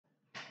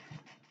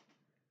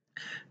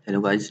Hello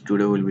guys,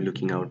 today we'll be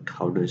looking at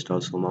how to install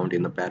Showmount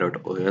in the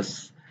Parrot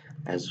OS.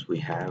 As we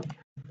have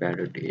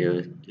Parrot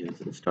is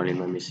installed in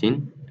my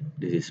machine.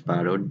 This is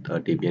Parrot, the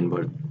Debian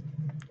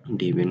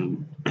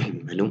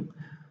Velum.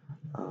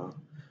 Uh,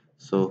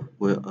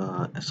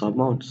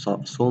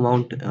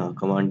 Showmount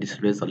command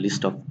displays a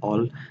list of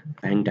all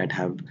clients that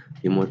have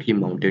remotely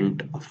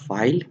mounted a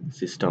file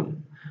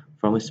system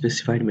from a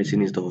specified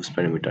machine is the host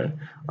parameter.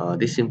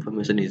 This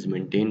information is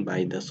maintained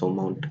by the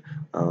Showmount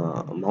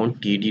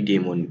mount td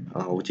daemon,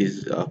 which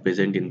is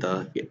present in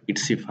the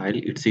etc file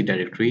etc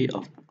directory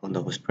of on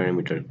the host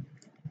parameter.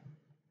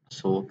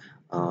 So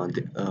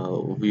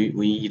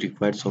we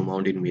require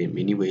Showmount in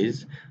many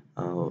ways.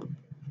 uh,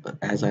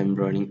 as I'm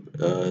running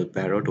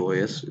Parrot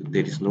OS,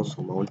 there is no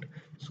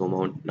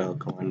Showmount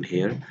command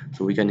here,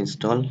 so we can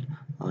install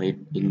it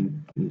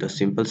in the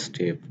simple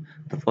step.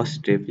 The first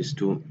step is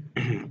to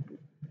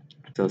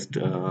just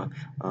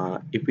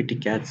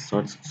apt-cache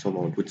sorts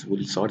Showmount, which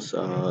will sorts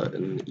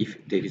if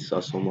there is a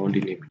Showmount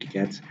in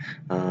apt-cache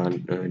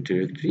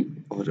directory,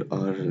 or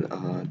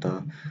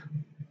the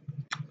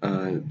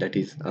that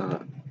is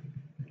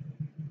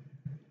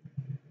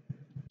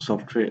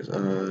software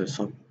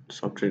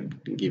software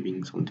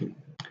giving something.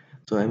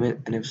 So I'm an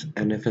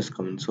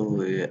nfs-common.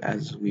 So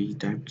as we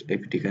typed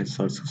apt-get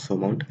search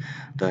Showmount,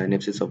 the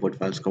nfs support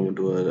files come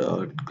to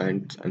a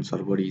client and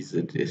server is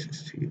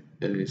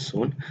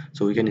shown.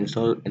 So we can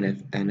install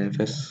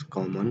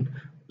nfs-common,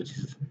 which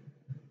is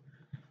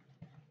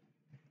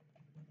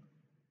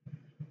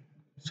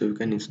so you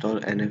can install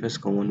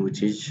nfs-common,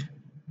 which is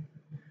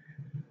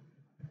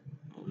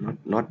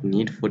not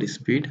need for the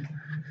speed,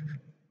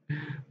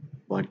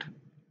 but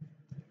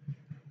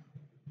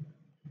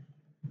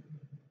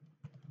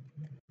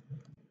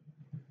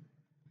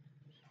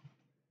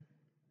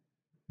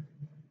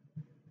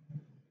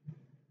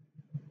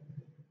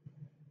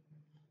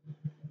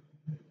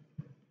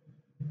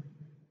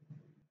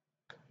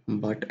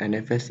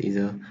NFS is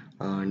a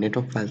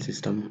network file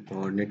system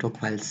or network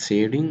file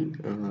sharing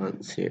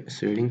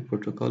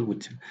protocol,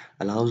 which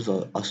allows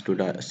us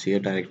to share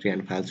directory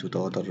and files with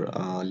other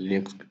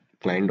Linux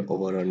client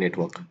over a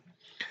network.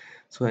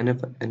 So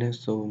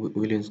so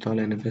we'll install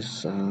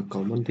NFS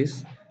common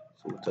this.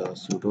 So the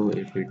sudo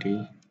apt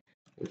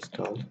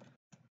install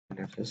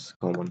NFS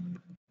common.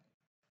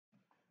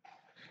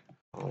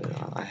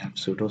 I have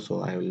sudo,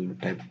 so I will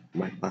type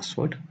my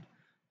password.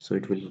 So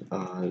it will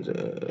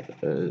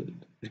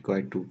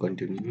require to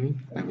continue.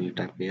 I will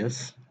type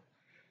yes.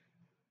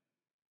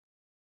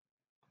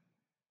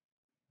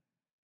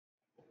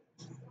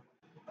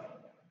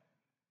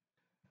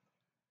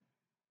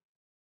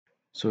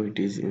 So it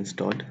is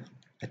installed.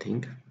 I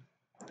think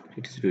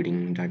it is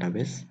reading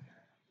database.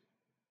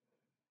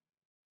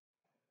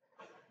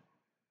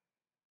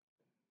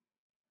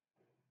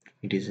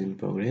 It is in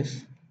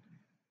progress.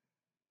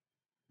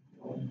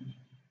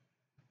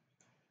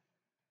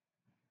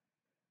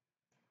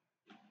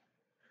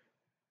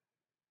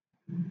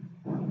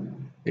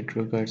 It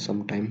requires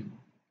some time,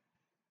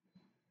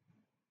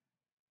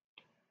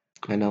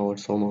 and our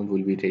Showmount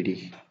will be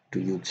ready to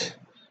use.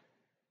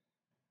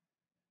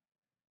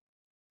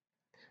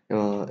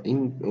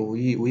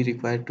 We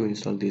require to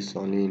install this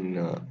only in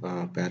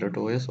Parrot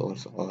OS or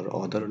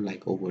other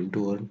like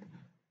Ubuntu,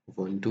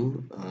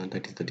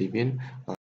 that is the Debian.